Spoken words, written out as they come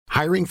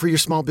Hiring for your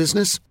small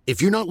business?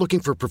 If you're not looking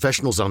for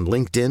professionals on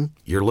LinkedIn,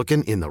 you're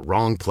looking in the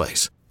wrong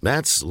place.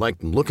 That's like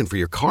looking for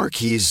your car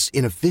keys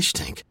in a fish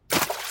tank.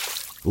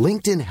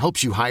 LinkedIn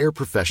helps you hire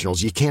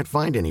professionals you can't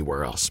find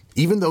anywhere else,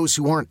 even those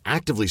who aren't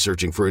actively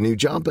searching for a new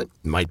job but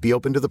might be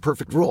open to the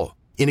perfect role.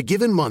 In a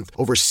given month,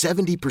 over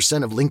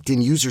 70% of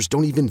LinkedIn users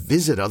don't even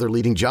visit other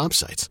leading job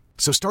sites.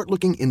 So start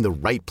looking in the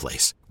right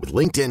place. With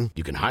LinkedIn,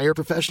 you can hire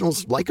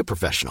professionals like a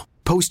professional.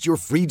 Post your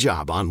free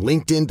job on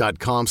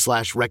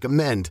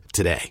linkedin.com/recommend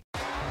today.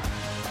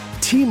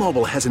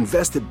 T-Mobile has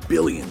invested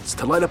billions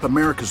to light up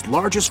America's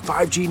largest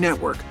 5G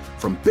network,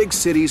 from big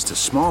cities to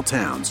small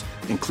towns,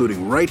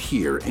 including right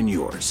here in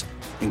yours.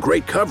 And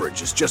great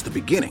coverage is just the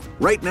beginning.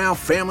 Right now,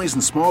 families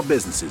and small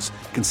businesses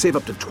can save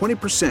up to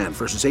 20%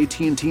 versus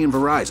AT&T and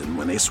Verizon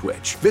when they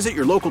switch. Visit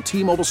your local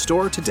T-Mobile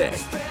store today.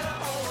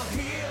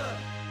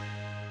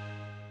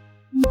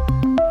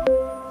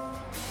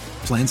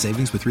 Plan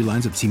savings with 3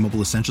 lines of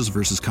T-Mobile Essentials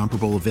versus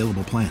comparable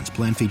available plans.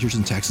 Plan features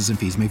and taxes and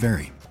fees may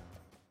vary.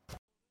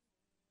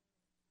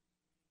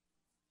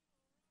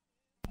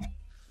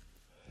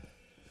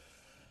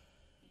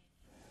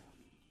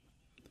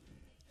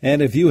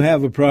 And if you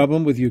have a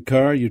problem with your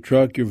car, your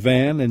truck, your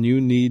van, and you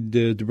need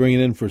to bring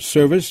it in for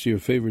service, your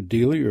favorite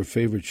dealer, your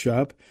favorite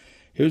shop,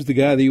 here's the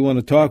guy that you want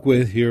to talk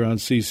with here on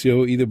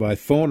CCO, either by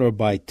phone or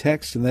by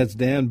text, and that's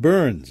Dan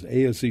Burns,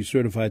 ASE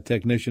certified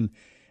technician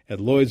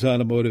at Lloyd's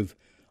Automotive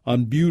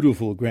on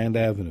beautiful Grand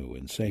Avenue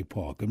in St.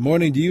 Paul. Good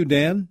morning to you,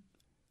 Dan.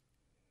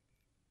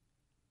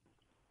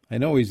 I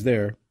know he's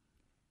there.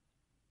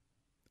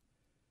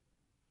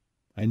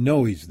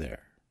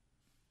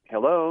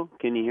 Hello,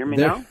 can you hear me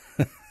now?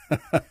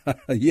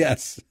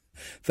 Yes,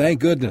 thank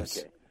goodness.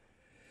 Okay.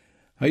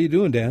 How you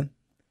doing, Dan?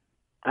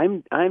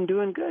 I'm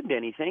doing good,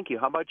 Denny. Thank you.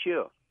 How about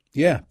you?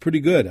 Yeah,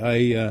 pretty good.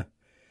 I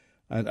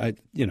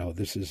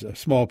this is a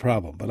small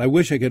problem, but I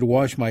wish I could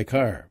wash my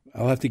car.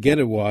 I'll have to get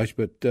it washed,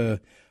 but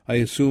I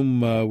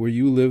assume where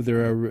you live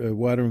there are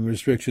watering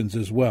restrictions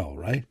as well,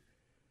 right?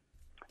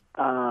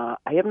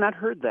 I have not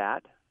heard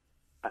that.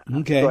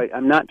 Okay. So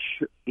I'm not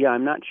sure. Yeah,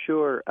 I'm not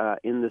sure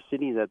in the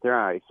city that there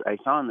are. I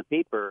saw in the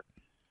paper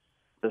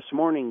this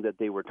morning that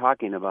they were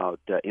talking about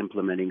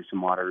implementing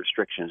some water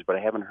restrictions, but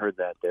I haven't heard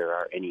that there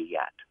are any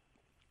yet.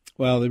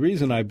 Well, the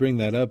reason I bring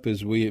that up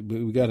is we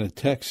got a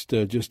text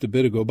just a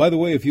bit ago. By the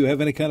way, if you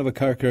have any kind of a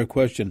car care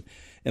question,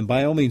 and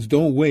by all means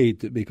don't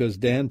wait, because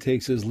Dan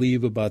takes his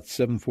leave about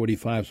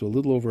 7:45, so a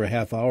little over a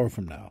half hour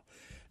from now,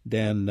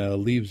 Dan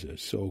leaves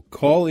us. So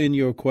call in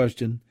your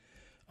question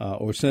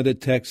or send a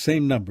text,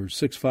 same number,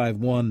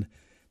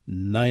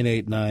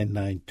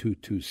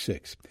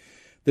 651-989-9226.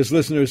 This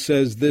listener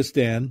says this,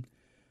 Dan.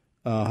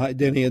 Hi,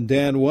 Denny and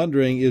Dan,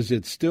 wondering, is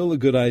it still a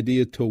good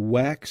idea to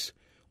wax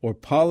or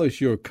polish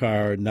your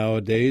car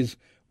nowadays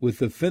with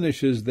the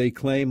finishes they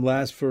claim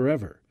last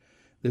forever?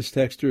 This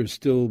texter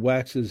still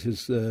waxes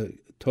his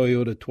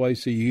Toyota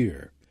twice a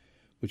year,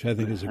 which I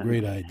think is a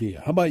great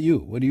idea. How about you?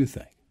 What do you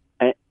think?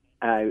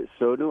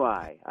 So do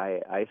I.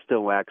 I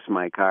still wax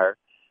my car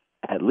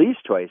at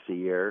least twice a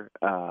year.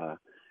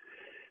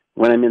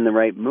 When I'm in the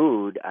right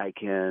mood, I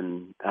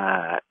can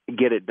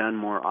get it done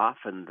more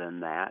often than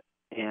that.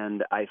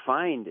 And I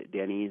find,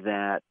 Denny,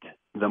 that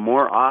the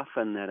more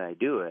often that I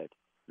do it,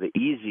 the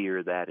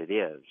easier that it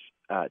is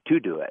to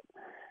do it.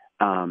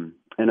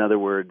 In other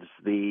words,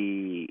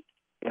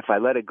 if I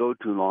let it go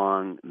too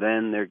long,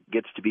 then there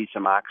gets to be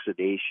some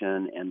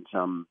oxidation and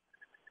some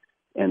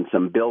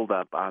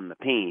buildup on the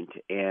paint,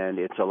 and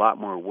it's a lot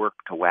more work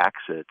to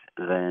wax it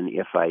than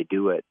if I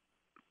do it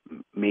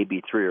maybe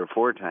 3 or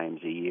 4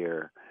 times a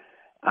year.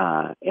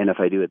 And if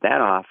I do it that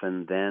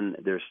often, then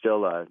there's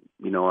still a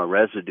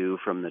residue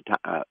from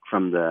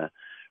the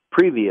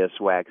previous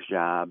wax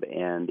job,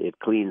 and it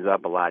cleans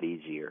up a lot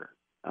easier.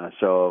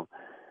 So,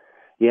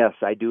 yes,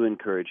 I do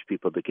encourage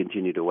people to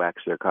continue to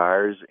wax their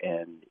cars.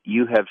 And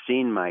you have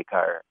seen my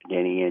car,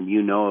 Danny, and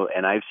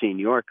and I've seen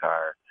your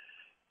car.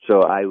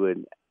 So I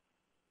would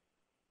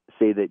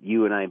say that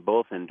you and I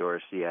both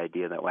endorse the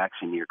idea that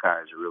waxing your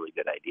car is a really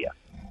good idea.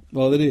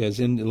 Well, it is,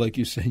 and like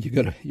you said, you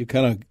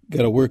kind of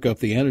got to work up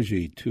the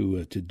energy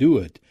to do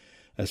it,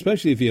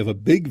 especially if you have a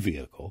big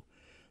vehicle.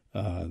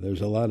 There's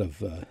a lot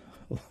of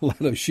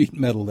sheet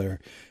metal there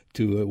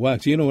to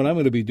wax. You know what I'm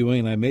going to be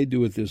doing, and I may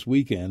do it this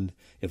weekend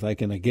if I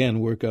can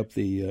again work up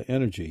the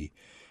energy.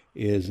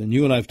 And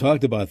you and I've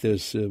talked about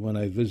this when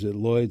I visit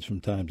Lloyd's from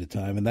time to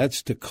time, and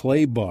that's to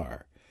clay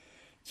bar.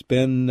 It's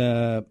been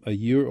a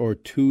year or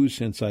 2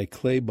 since I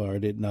clay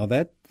barred it. Now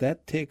that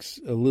takes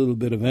a little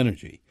bit of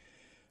energy.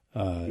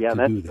 To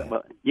do that.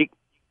 Well, you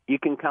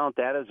can count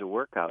that as a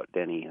workout,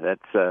 Denny.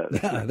 That's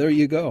there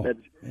you go.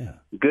 That's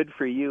good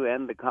for you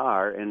and the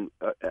car. And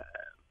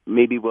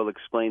maybe we'll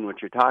explain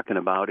what you're talking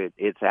about.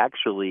 It's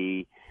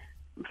actually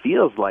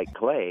feels like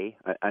clay.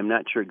 I'm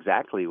not sure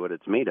exactly what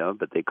it's made of,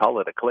 but they call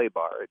it a clay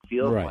bar. It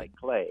feels like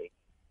clay,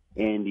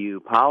 and you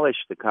polish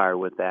the car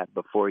with that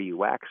before you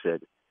wax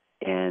it,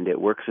 and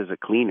it works as a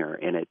cleaner,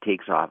 and it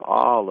takes off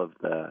all of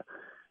the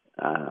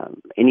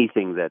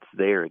anything that's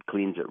there. It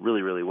cleans it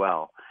really, really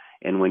well.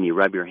 And when you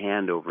rub your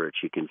hand over it,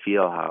 you can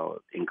feel how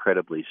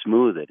incredibly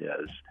smooth it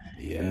is.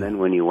 Yeah. And then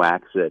when you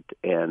wax it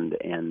and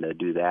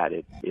do that,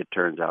 it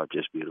turns out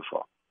just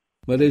beautiful.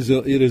 But it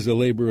is a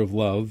labor of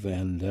love,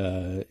 and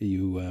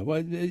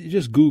you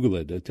just Google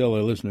it. Tell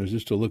our listeners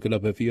just to look it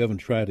up if you haven't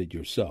tried it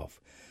yourself.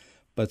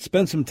 But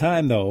spend some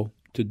time, though,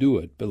 to do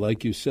it. But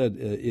like you said,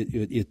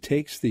 it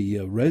takes the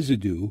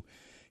residue,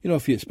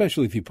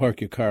 especially if you park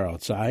your car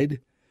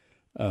outside,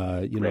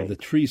 Right. the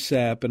tree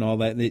sap and all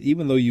that. And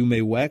even though you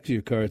may wax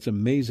your car, it's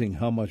amazing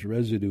how much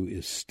residue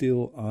is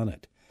still on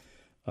it.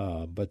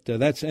 But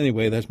that's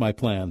my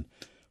plan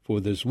for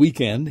this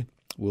weekend.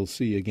 We'll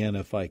see again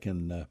if I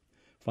can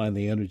find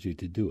the energy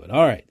to do it.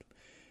 All right.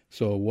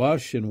 So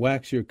wash and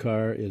wax your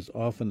car as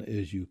often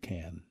as you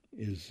can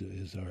is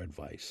our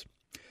advice.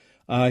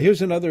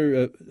 Here's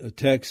another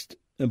text.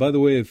 And by the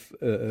way, if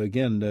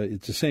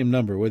it's the same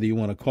number, whether you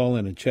want to call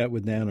in and chat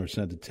with Dan or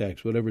send a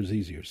text, whatever is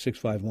easier,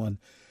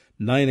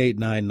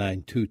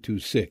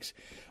 651-989-9226.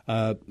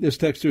 This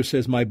texter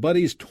says, my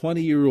buddy's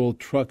 20-year-old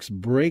truck's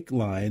brake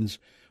lines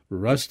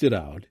rusted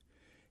out.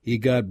 He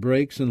got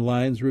brakes and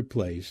lines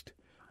replaced.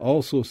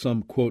 Also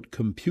some, quote,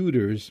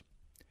 computers,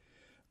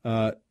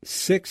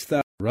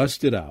 6,000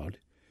 rusted out.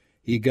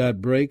 He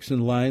got brakes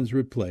and lines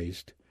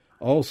replaced.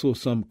 Also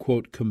some,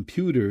 quote,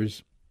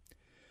 computers,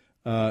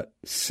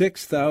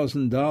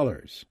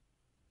 $6,000.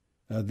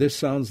 This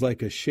sounds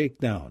like a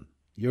shakedown.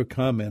 Your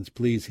comments,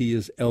 please. He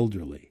is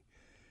elderly.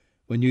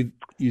 When you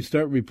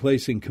start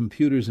replacing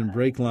computers and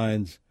brake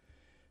lines,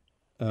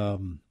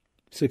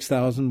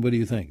 6,000. What do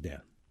you think,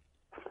 Dan?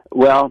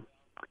 Well,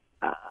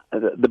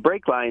 the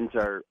brake lines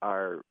are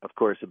of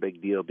course a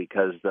big deal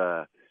because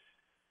the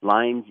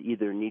lines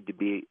either need to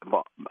be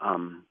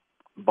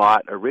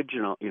bought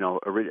original,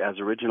 as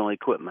original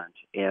equipment,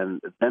 and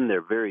then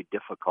they're very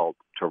difficult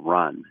to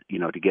run.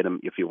 To get them,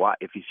 if you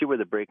see where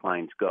the brake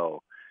lines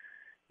go,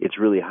 it's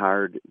really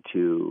hard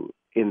to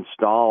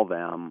install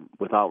them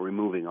without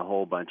removing a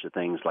whole bunch of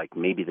things like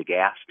maybe the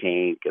gas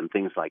tank and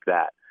things like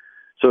that.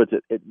 So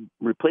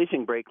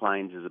replacing brake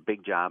lines is a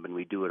big job, and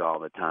we do it all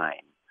the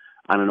time.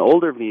 On an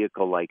older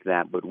vehicle like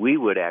that, what we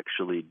would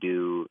actually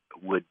do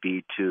would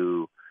be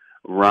to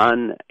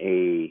run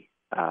a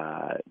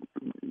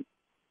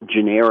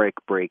generic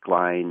brake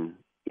line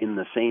in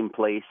the same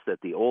place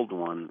that the old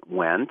one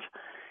went,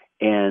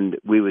 and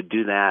we would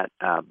do that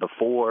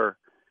before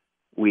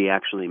we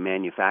actually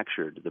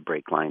manufactured the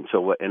brake line.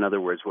 So in other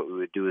words, what we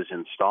would do is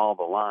install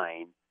the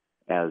line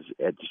as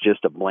it's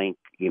just a blank,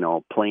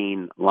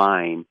 plain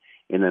line,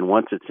 and then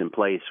once it's in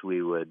place,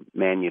 we would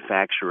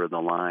manufacture the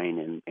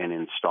line and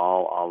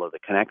install all of the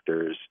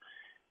connectors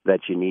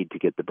that you need to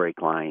get the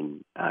brake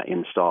line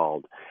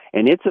installed.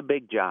 And it's a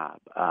big job.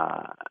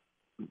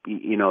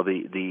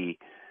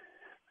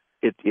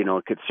 It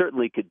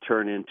could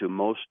turn into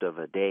most of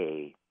a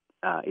day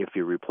if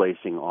you're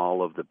replacing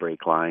all of the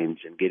brake lines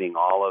and getting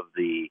all of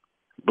the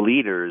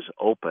bleeders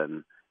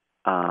open.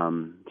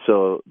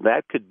 So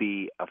that could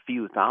be a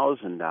few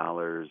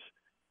 $1,000s.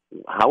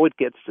 How it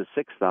gets to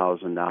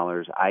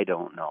 $6,000, I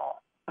don't know.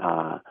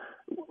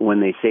 When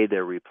they say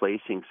they're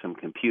replacing some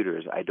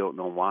computers, I don't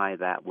know why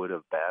that would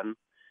have been.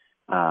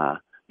 The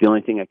only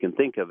thing I can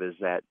think of is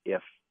that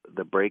if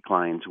the brake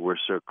lines were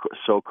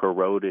so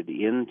corroded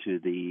into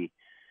the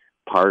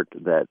part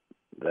that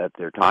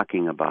they're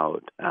talking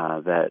about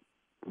that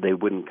they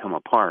wouldn't come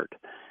apart.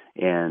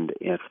 And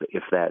if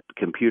that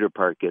computer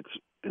part gets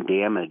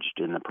damaged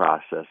in the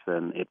process,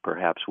 then it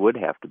perhaps would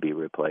have to be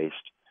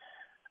replaced.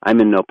 I'm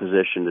in no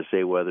position to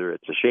say whether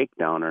it's a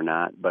shakedown or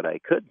not, but I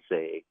could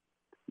say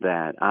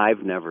that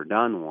I've never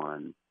done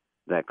one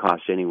that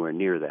costs anywhere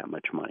near that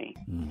much money.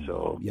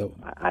 So Yep.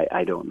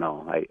 I don't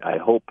know. I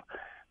hope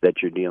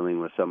that you're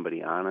dealing with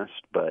somebody honest,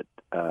 but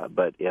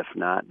if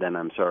not, then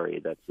I'm sorry.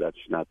 That's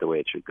not the way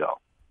it should go.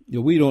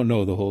 We don't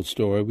know the whole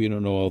story. We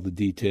don't know all the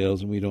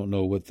details, and we don't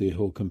know what the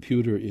whole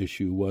computer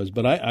issue was.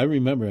 But I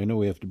remember, I know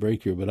we have to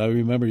break here, but I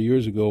remember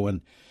years ago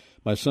when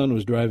my son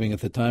was driving at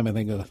the time, I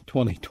think a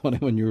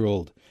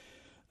 21-year-old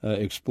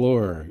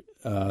Explorer,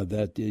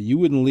 that you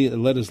wouldn't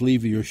let us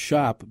leave your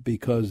shop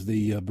because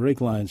the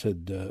brake lines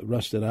had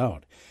rusted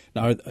out.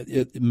 Now,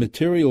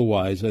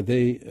 material-wise, are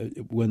they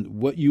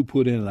what you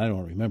put in? I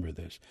don't remember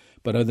this,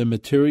 but are the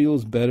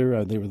materials better?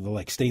 Are they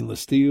like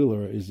stainless steel,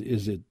 or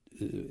is it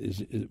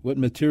what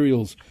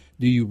materials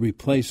do you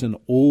replace an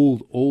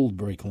old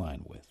brake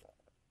line with?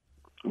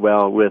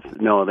 Well,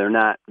 they're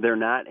not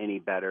any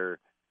better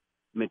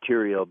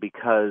material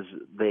because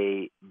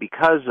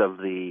of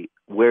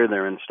where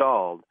they're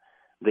installed,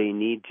 they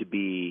need to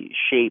be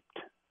shaped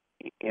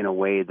in a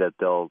way that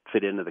they'll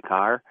fit into the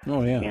car.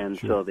 Oh yeah, and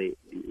sure. So they,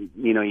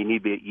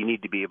 you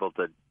need to be able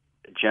to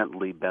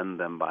gently bend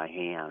them by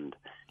hand,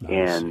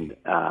 and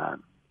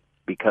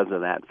because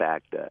of that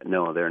fact,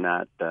 no, they're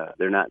not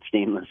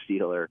stainless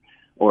steel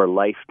or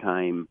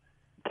lifetime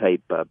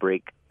type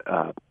brake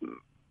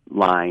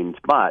lines,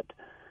 but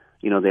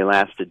they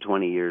lasted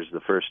 20 years the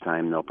first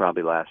time. They'll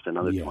probably last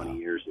another 20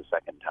 years the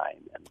second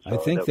time. And so I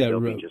think they'll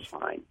be just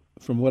fine.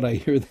 from what I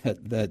hear,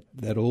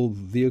 that old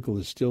vehicle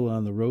is still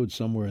on the road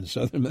somewhere in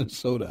southern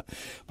Minnesota.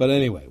 But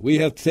anyway, we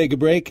have to take a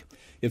break.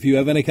 If you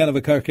have any kind of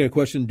a car care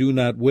question, do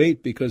not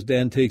wait, because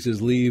Dan takes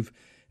his leave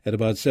at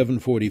about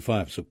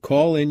 7:45. So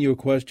call in your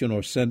question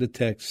or send a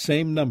text.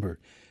 Same number,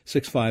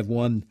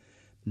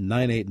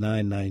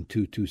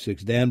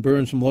 651-989-9226. Dan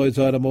Burns from Lloyd's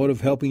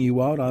Automotive helping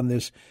you out on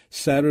this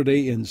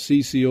Saturday in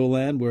CCO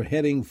land. We're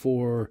heading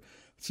for,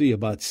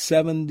 about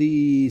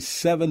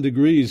 77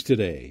 degrees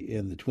today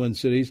in the Twin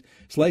Cities.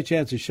 Slight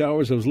chance of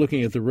showers. I was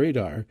looking at the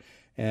radar,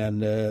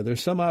 and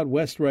there's some out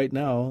west right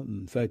now.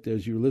 In fact,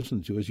 as you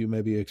listen to us, you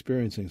may be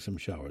experiencing some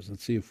showers.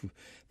 Let's see if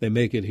they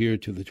make it here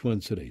to the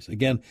Twin Cities.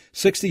 Again,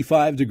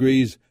 65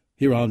 degrees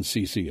here on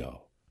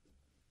CCO.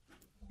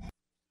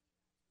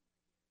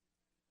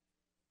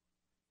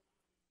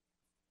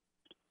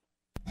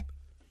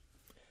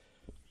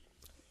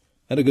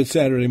 And a good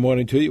Saturday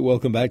morning to you.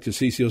 Welcome back to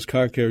CCO's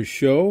Car Care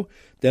Show.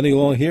 Denny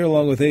Long here,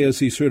 along with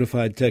ASE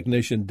certified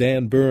technician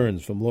Dan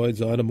Burns from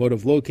Lloyd's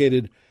Automotive,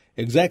 located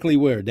exactly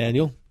where,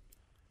 Daniel?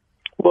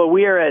 Well,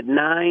 we are at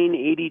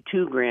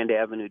 982 Grand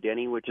Avenue,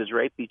 Denny, which is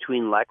right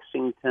between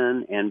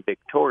Lexington and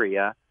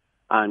Victoria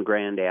on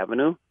Grand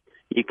Avenue.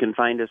 You can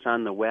find us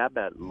on the web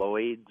at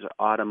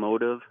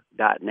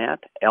lloydsautomotive.net,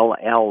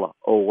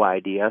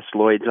 LLOYDS,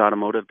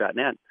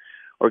 lloydsautomotive.net,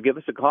 or give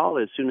us a call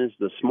as soon as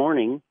this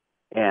morning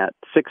at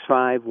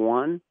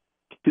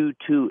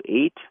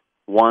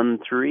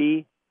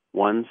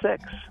 651-228-1316.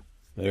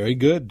 Very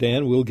good,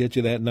 Dan. We'll get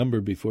you that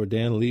number before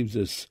Dan leaves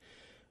us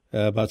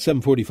about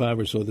 7:45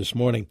 or so this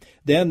morning.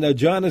 Dan,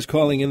 John is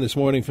calling in this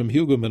morning from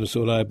Hugo,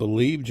 Minnesota, I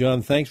believe.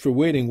 John, thanks for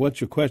waiting.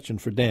 What's your question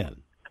for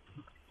Dan?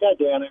 Yeah,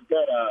 Dan, I've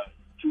got a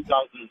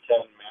 2010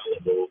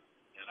 Malibu,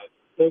 and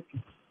I think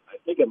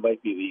it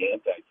might be the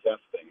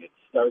anti-theft thing. It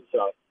starts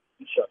up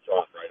and shuts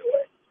off right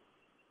away.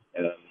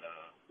 And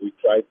we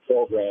tried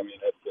programming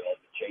it,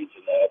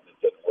 changing that, and it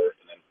didn't work.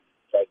 And then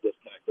tried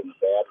disconnecting the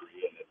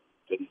battery, and it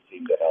didn't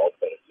seem to help.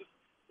 But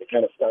it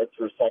kind of starts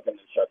for a second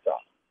and shuts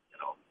off.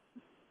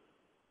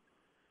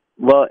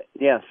 Well,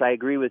 yes, I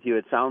agree with you.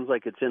 It sounds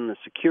like it's in the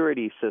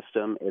security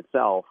system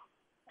itself,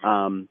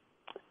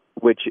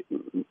 which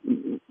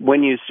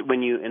when you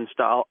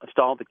install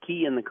the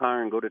key in the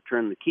car and go to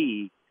turn the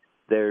key,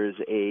 there's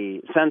a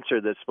sensor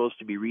that's supposed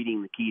to be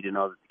reading the key to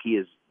know that the key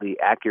is the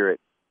accurate,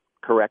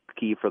 correct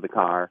key for the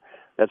car.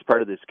 That's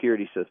part of the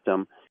security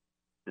system.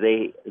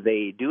 They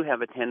do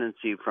have a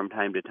tendency from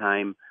time to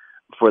time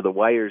for the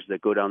wires that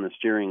go down the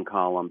steering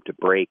column to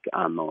break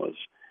on those.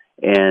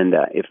 And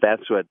if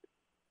that's what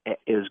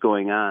is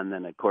going on,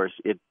 then of course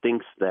it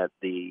thinks that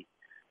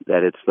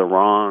it's the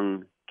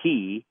wrong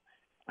key.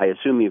 I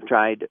assume you've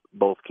tried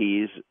both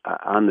keys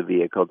on the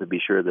vehicle to be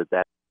sure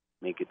that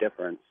make a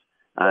difference.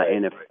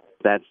 And if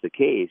that's the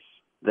case,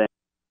 then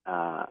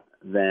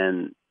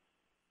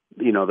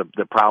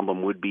the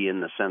problem would be in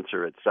the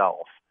sensor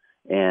itself.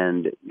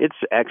 And it's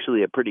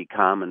actually a pretty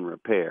common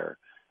repair.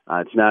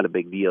 It's not a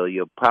big deal.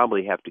 You'll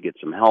probably have to get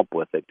some help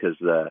with it because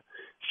the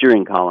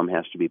steering column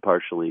has to be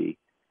partially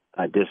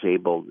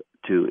disabled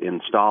to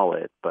install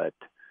it. But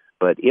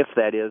if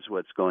that is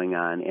what's going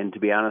on, and to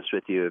be honest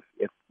with you,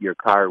 if your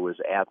car was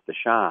at the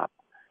shop,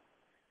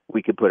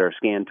 we could put our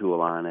scan tool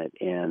on it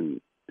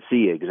and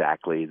see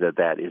exactly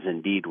that is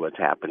indeed what's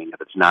happening if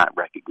it's not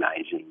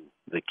recognizing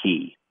the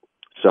key.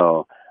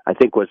 So I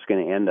think what's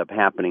going to end up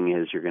happening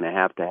is you're going to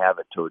have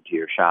it towed to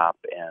your shop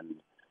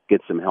and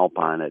get some help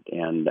on it,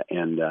 and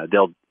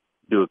they'll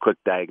do a quick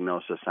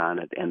diagnosis on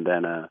it, and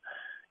then a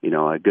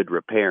good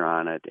repair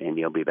on it, and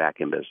you'll be back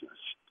in business.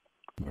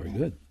 Very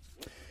good.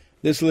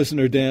 This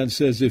listener, Dan,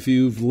 says if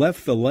you've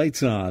left the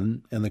lights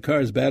on and the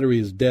car's battery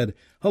is dead,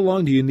 how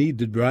long do you need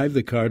to drive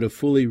the car to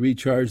fully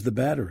recharge the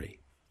battery?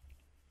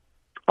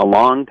 A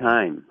long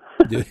time.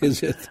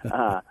 Is it?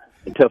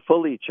 To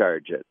fully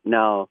charge it.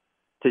 Now,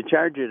 to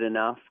charge it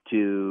enough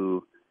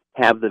to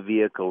have the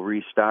vehicle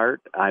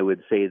restart, I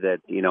would say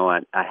that,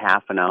 a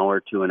half an hour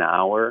to an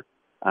hour,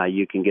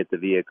 you can get the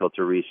vehicle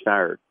to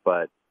restart.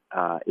 But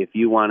if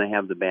you want to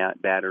have the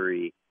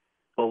battery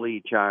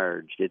fully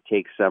charged, it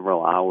takes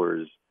several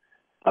hours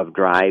of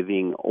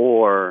driving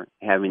or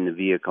having the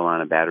vehicle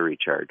on a battery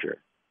charger.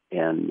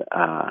 And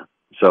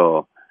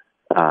so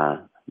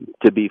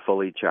to be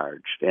fully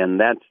charged. And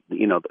that's,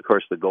 of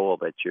course, the goal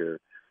that you're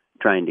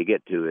trying to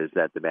get to is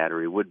that the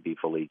battery would be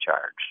fully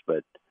charged.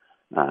 But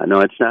no,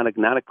 it's not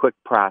a quick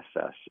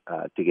process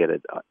to get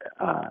it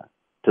to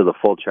the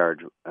full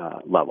charge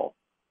level.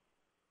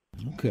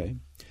 Okay.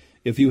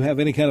 If you have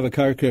any kind of a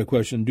car care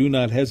question, do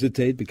not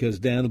hesitate because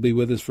Dan will be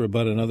with us for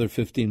about another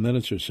 15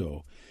 minutes or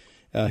so.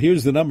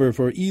 Here's the number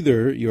for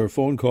either your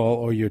phone call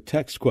or your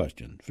text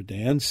question. For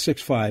Dan,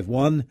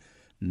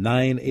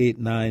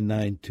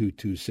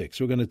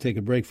 651-989-9226. We're going to take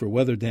a break for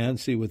weather, Dan,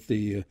 see what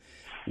the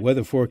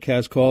weather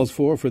forecast calls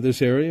for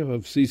this area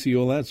of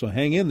CCO land. So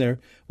hang in there.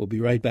 We'll be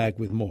right back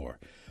with more.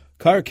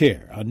 Car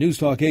Care on News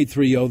Talk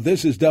 830.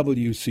 This is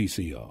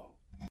WCCO.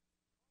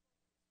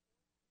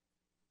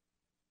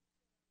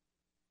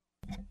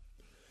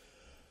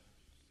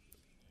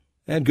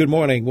 And good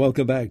morning.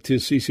 Welcome back to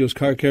CCO's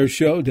Car Care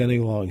Show. Denny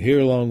Long here,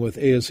 along with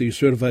ASE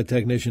certified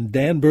technician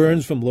Dan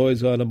Burns from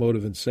Lloyd's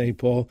Automotive in St.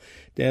 Paul.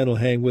 Dan will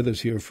hang with us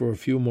here for a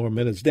few more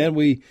minutes. Dan,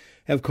 we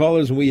have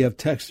callers and we have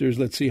texters.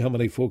 Let's see how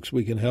many folks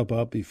we can help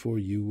out before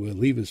you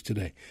leave us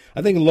today.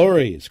 I think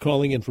Lori is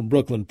calling in from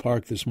Brooklyn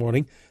Park this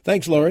morning.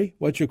 Thanks, Lori.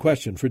 What's your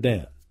question for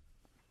Dan?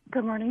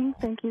 Good morning.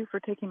 Thank you for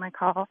taking my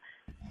call.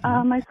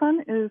 My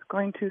son is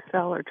going to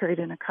sell or trade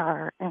in a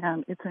car,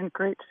 and it's in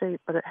great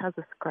shape, but it has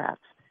a scratch.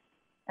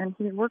 And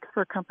he works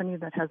for a company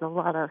that has a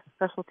lot of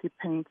specialty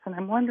paints, and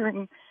I'm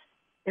wondering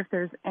if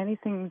there's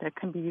anything that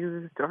can be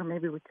used, or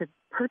maybe we could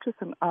purchase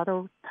an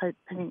auto-type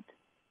paint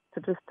to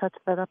just touch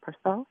that up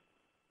ourselves.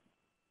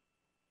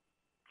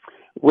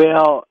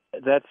 Well,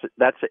 that's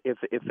if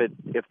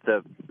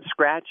the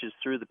scratch is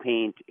through the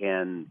paint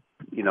and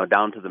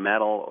down to the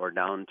metal or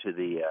down to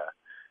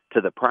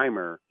the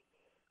primer,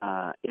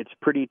 it's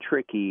pretty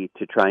tricky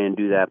to try and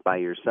do that by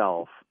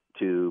yourself,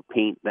 to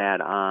paint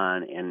that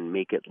on and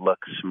make it look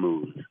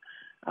smooth.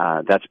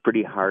 That's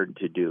pretty hard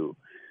to do.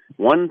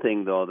 One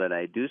thing, though, that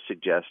I do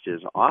suggest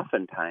is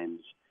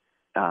oftentimes,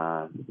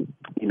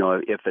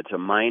 if it's a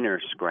minor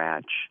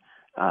scratch,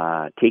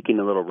 taking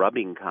a little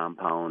rubbing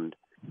compound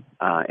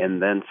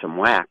and then some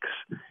wax,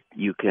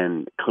 you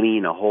can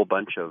clean a whole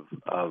bunch of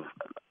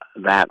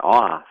that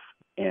off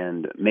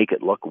and make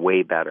it look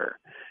way better.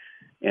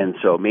 And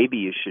so maybe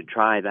you should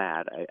try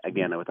that.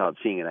 Again, without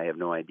seeing it, I have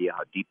no idea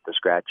how deep the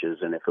scratch is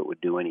and if it would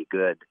do any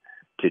good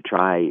to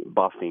try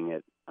buffing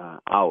it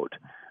out.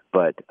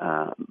 But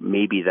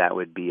maybe that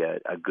would be a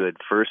good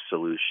first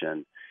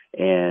solution.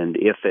 And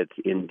if it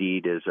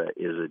indeed is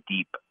a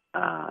deep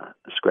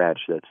scratch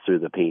that's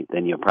through the paint,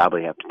 then you'll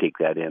probably have to take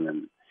that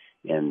in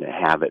and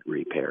have it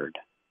repaired.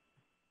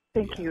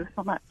 Thank you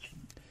so much.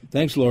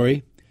 Thanks,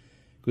 Lori.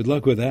 Good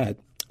luck with that.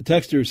 The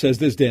texter says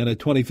this, Dan, a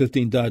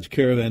 2015 Dodge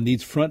Caravan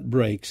needs front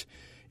brakes.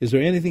 Is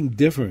there anything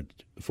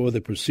different for the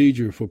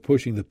procedure for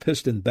pushing the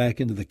piston back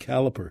into the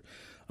caliper?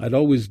 I'd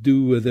always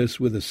do this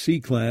with a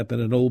C-clamp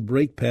and an old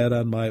brake pad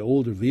on my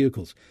older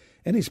vehicles.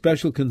 Any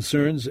special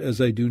concerns,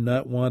 as I do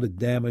not want to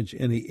damage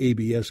any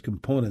ABS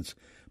components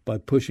by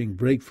pushing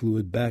brake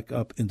fluid back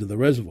up into the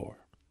reservoir?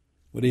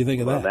 What do you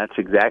think of that? That's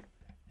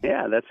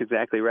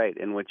exactly right.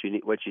 And what you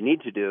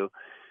need to do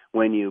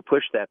when you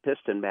push that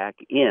piston back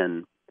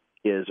in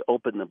is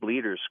open the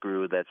bleeder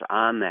screw that's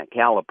on that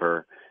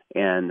caliper,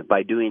 and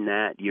by doing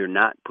that, you're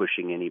not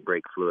pushing any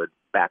brake fluid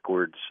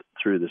backwards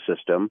through the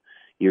system.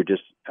 You're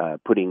just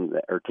taking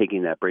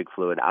that brake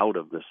fluid out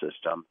of the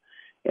system,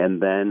 and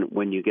then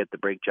when you get the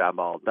brake job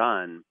all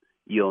done,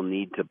 you'll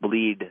need to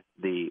bleed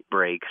the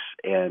brakes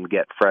and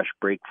get fresh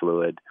brake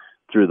fluid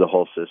through the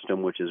whole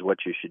system, which is what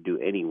you should do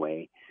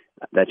anyway.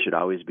 That should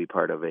always be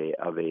part of a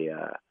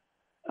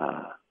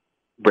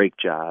brake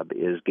job,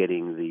 is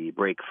getting the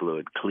brake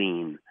fluid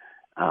clean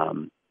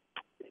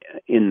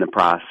in the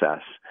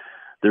process.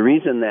 The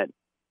reason that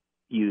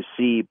you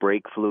see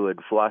brake fluid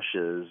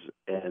flushes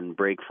and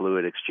brake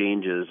fluid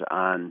exchanges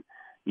on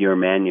your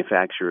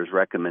manufacturer's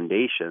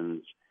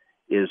recommendations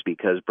is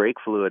because brake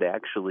fluid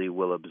actually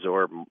will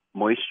absorb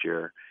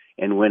moisture,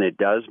 and when it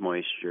does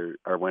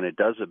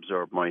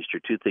absorb moisture,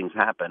 two things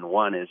happen.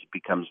 One is it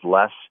becomes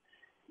less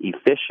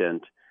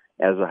efficient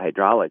as a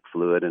hydraulic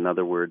fluid. In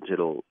other words,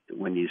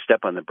 when you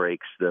step on the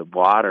brakes, the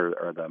water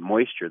or the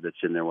moisture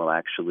that's in there will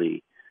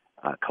actually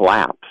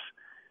collapse,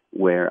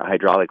 where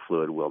hydraulic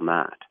fluid will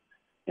not.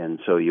 And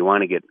so you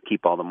want to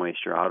keep all the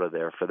moisture out of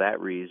there for that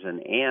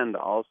reason, and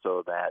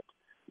also that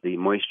the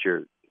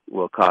moisture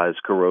will cause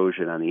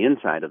corrosion on the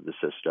inside of the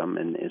system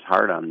and is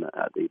hard on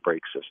the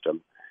brake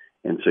system.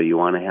 And so you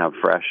want to have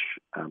fresh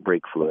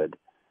brake fluid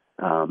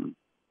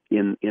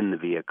in the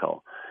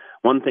vehicle.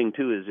 One thing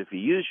too is if you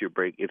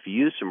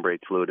use some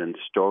brake fluid and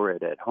store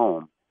it at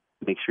home,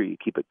 make sure you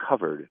keep it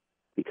covered,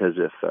 because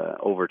if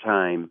over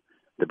time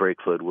the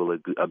brake fluid will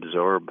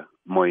absorb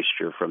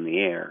moisture from the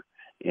air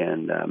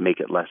and make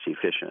it less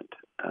efficient.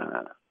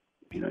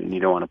 You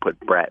don't want to put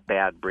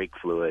bad brake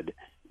fluid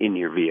in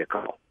your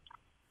vehicle.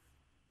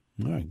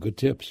 All right, good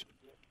tips.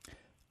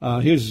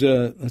 Here's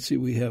let's see,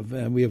 we have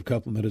a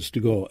couple minutes to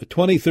go. A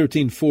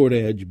 2013 Ford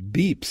Edge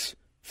beeps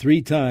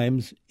 3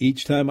 times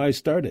each time I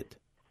start it.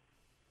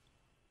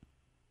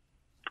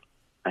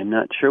 I'm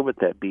not sure what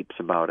that beep's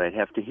about. I'd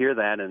have to hear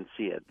that and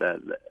see it.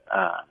 There's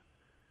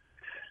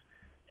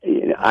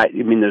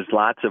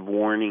lots of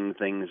warning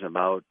things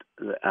about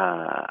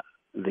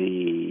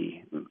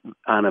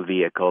on a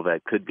vehicle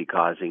that could be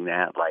causing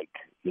that, like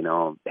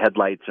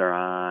headlights are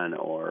on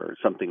or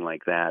something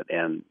like that.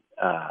 And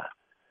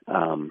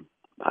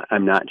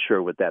I'm not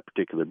sure what that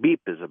particular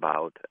beep is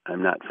about.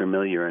 I'm not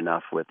familiar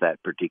enough with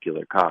that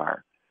particular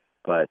car,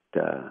 but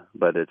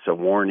it's a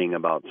warning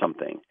about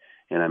something,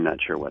 and I'm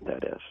not sure what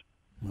that is.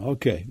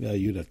 Okay,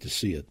 you'd have to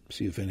see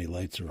if any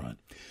lights are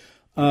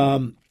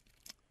on.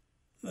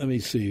 Let me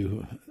see.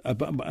 I'm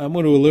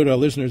going to alert our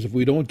listeners if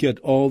we don't get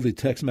all the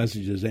text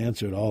messages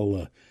answered.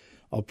 I'll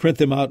print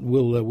them out, and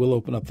we'll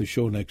open up the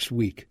show next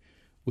week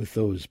with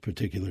those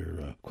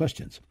particular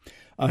questions.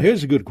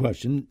 Here's a good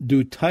question.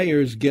 Do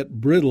tires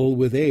get brittle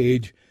with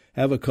age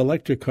have a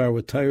collector car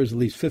with tires at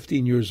least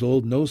 15 years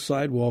old, no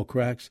sidewall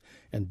cracks,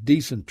 and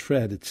decent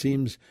tread. It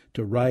seems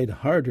to ride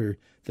harder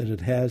than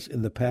it has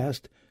in the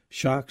past.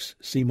 Shocks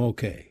seem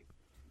okay.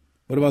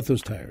 What about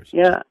those tires?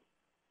 Yeah,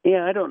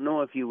 I don't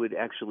know if you would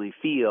actually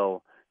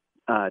feel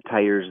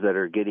tires that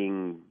are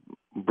getting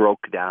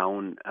broke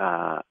down,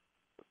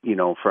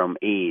 from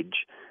age.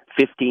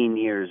 15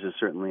 years is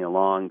certainly a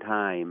long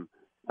time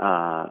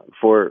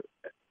for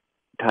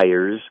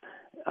tires.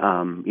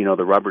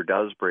 The rubber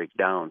does break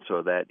down,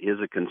 so that is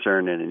a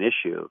concern and an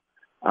issue.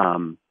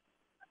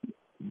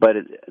 But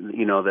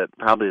that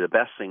probably the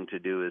best thing to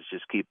do is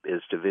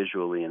to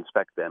visually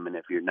inspect them, and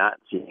if you're not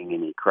seeing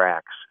any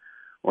cracks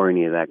or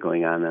any of that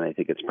going on, then I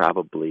think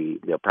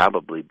they'll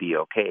probably be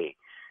okay,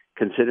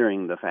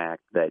 considering the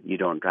fact that you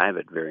don't drive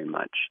it very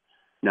much.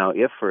 Now,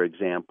 if, for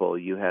example,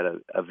 you had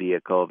a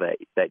vehicle that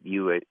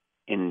you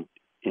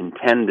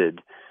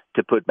intended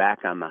to put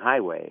back on the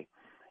highway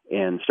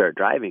and start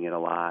driving it a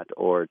lot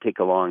or take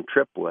a long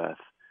trip with,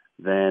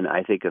 then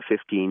I think a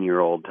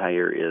 15-year-old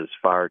tire is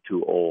far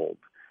too old,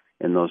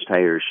 and those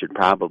tires should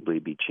probably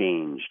be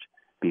changed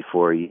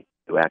before you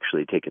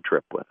actually take a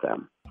trip with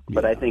them. Yeah,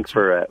 but I think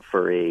for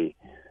a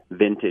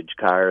vintage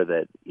car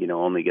that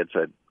only gets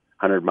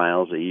 100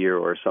 miles a year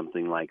or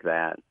something like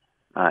that,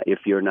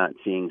 if you're not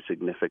seeing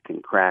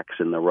significant cracks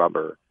in the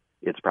rubber,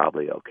 it's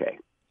probably okay.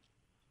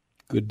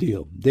 Good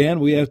deal. Dan,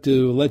 we have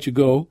to let you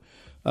go.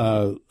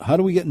 How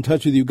do we get in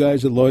touch with you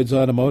guys at Lloyd's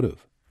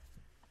Automotive?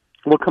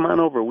 Well, come on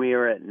over. We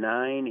are at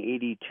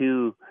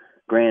 982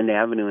 Grand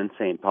Avenue in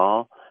St.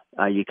 Paul.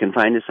 You can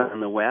find us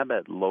on the web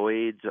at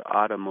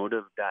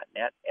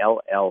lloydsautomotive.net,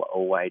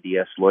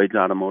 LLOYDS,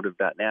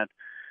 lloydsautomotive.net,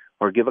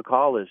 or give a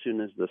call as soon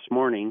as this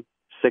morning,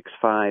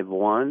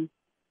 651-228-1316.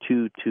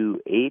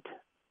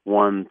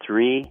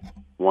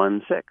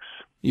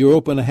 You're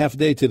open a half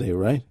day today,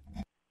 right?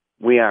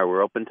 We are.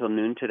 We're open till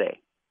noon today.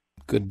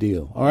 Good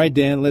deal. All right,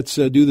 Dan, let's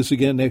do this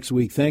again next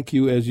week. Thank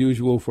you, as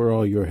usual, for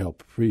all your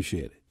help.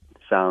 Appreciate it.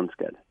 Sounds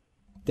good.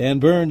 Dan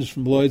Burns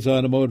from Lloyd's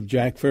Automotive,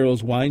 Jack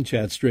Farrell's Wine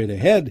Chat straight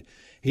ahead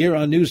here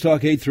on News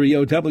Talk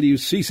 830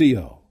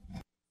 WCCO.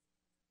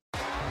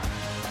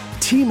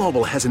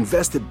 T-Mobile has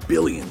invested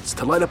billions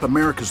to light up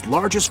America's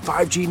largest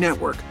 5G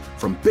network,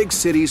 from big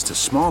cities to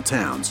small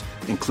towns,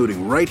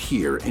 including right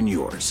here in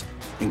yours.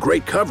 And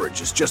great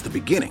coverage is just the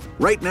beginning.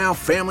 Right now,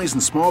 families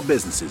and small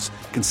businesses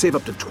can save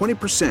up to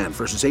 20%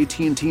 versus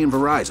AT&T and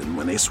Verizon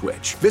when they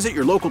switch. Visit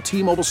your local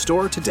T-Mobile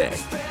store today.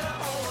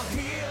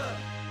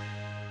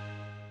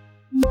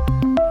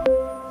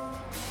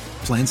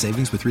 Plan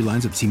savings with 3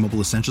 lines of T-Mobile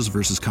Essentials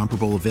versus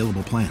comparable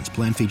available plans.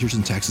 Plan features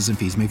and taxes and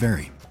fees may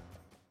vary.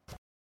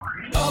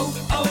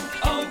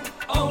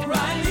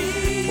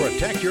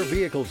 Protect your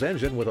vehicle's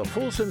engine with a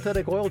full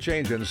synthetic oil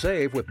change and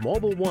save with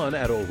Mobil 1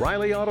 at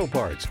O'Reilly Auto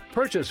Parts.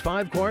 Purchase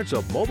 5 quarts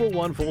of Mobil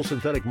 1 full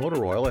synthetic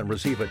motor oil and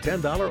receive a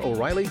 $10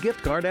 O'Reilly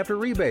gift card after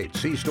rebate.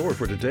 See store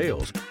for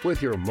details.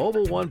 With your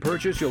Mobil 1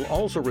 purchase, you'll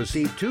also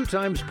receive 2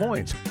 times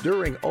points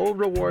during O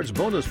Rewards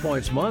Bonus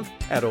Points Month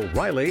at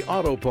O'Reilly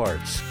Auto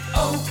Parts.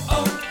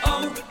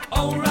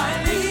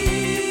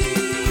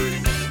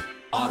 O'Reilly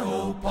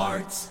Auto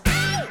Parts.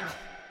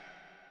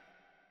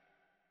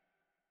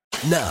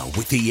 Now,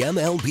 with the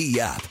MLB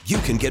app, you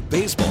can get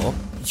baseball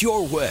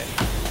your way.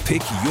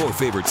 Pick your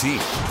favorite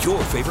team,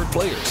 your favorite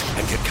players,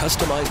 and get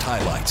customized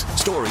highlights,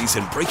 stories,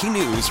 and breaking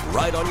news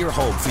right on your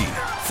home feed.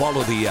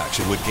 Follow the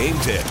action with Game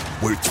Tip,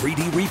 where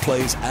 3D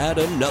replays add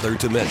another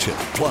dimension.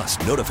 Plus,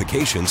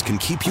 notifications can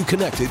keep you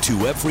connected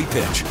to every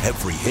pitch,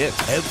 every hit,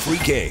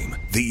 every game.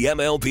 The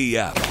MLB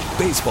app.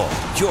 Baseball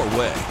your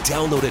way.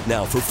 Download it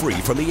now for free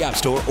from the App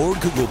Store or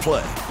Google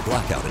Play.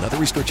 Blackout and other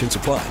restrictions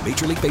apply.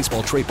 Major League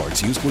Baseball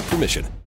trademarks used with permission.